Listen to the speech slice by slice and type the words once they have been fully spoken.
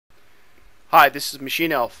Hi, this is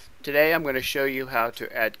Machinelf. Today I'm going to show you how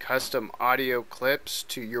to add custom audio clips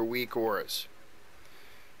to your Weakauras.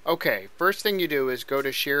 Okay, first thing you do is go to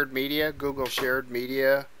SharedMedia, Google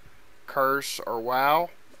SharedMedia, Curse or Wow,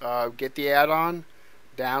 get the add-on,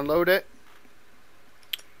 download it.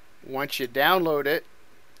 Once you download it,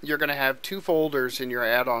 you're going to have two folders in your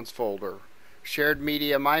add-ons folder,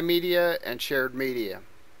 SharedMedia My Media and SharedMedia.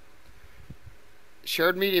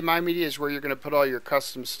 SharedMedia My Media is where you're going to put all your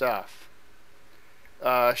custom stuff.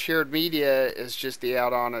 SharedMedia is just the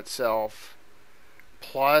add-on itself,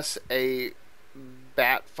 plus a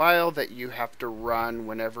bat file that you have to run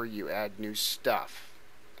whenever you add new stuff.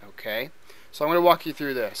 Okay, so I'm going to walk you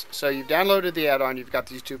through this. So you've downloaded the add-on, you've got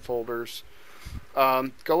these two folders.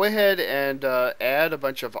 Go ahead and add a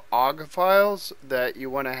bunch of OGG files that you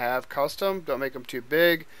want to have custom. Don't make them too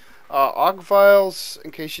big. OGG files, in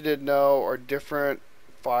case you didn't know, are different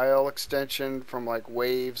file extension from like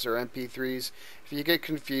waves or MP3s. If you get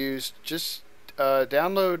confused, just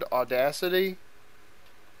download Audacity.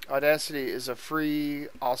 Audacity is a free,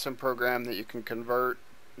 awesome program that you can convert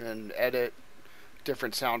and edit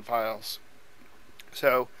different sound files.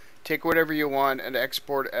 So take whatever you want and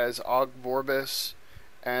export as OGG Vorbis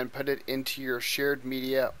and put it into your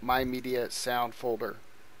SharedMedia My Media sound folder.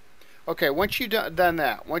 Okay, once you've done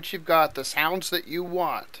that, once you've got the sounds that you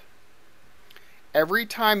want, every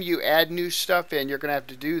time you add new stuff in, you're going to have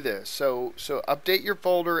to do this. So update your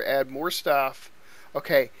folder, add more stuff.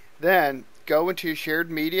 Okay, then go into your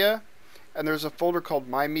SharedMedia, and there's a folder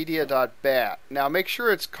called mymedia.bat. Now make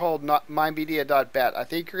sure it's called not mymedia.bat. I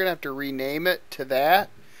think you're going to have to rename it to that,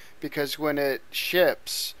 because when it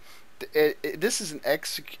ships, this is an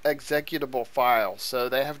executable file, so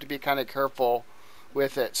they have to be kind of careful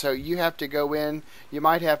with it. So you have to go in, you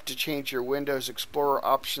might have to change your Windows Explorer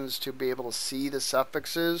options to be able to see the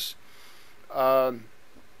suffixes, but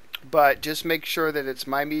just make sure that it's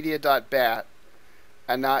mymedia.bat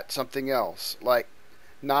and not something else, like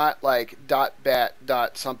not like .bat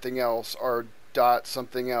something else or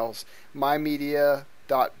something else.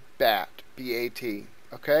 mymedia.bat, B-A-T.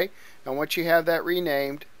 Okay, and once you have that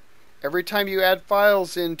renamed, every time you add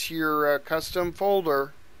files into your custom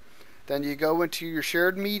folder, then you go into your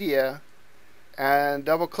SharedMedia and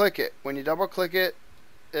double click it. When you double click it,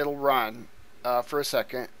 it'll run for a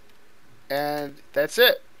second, and that's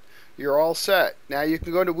it. You're all set. Now you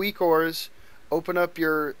can go to Weakauras, open up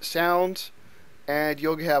your sounds, and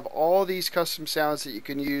you'll have all these custom sounds that you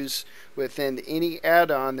can use within any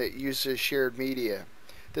add-on that uses SharedMedia.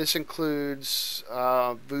 This includes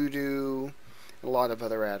Voodoo and a lot of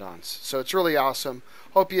other add-ons. So it's really awesome.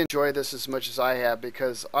 Hope you enjoy this as much as I have,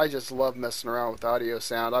 because I just love messing around with audio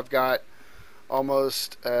sound. I've got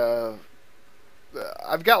almost I've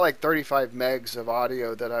got like 35 megs of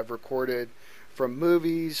audio that I've recorded from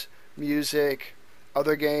movies, music,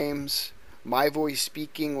 other games, my voice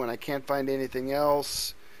speaking when I can't find anything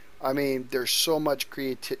else. I mean, there's so much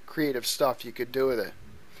creative stuff you could do with it.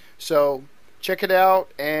 So check it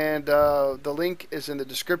out, and the link is in the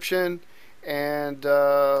description. And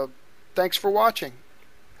thanks for watching.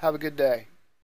 Have a good day.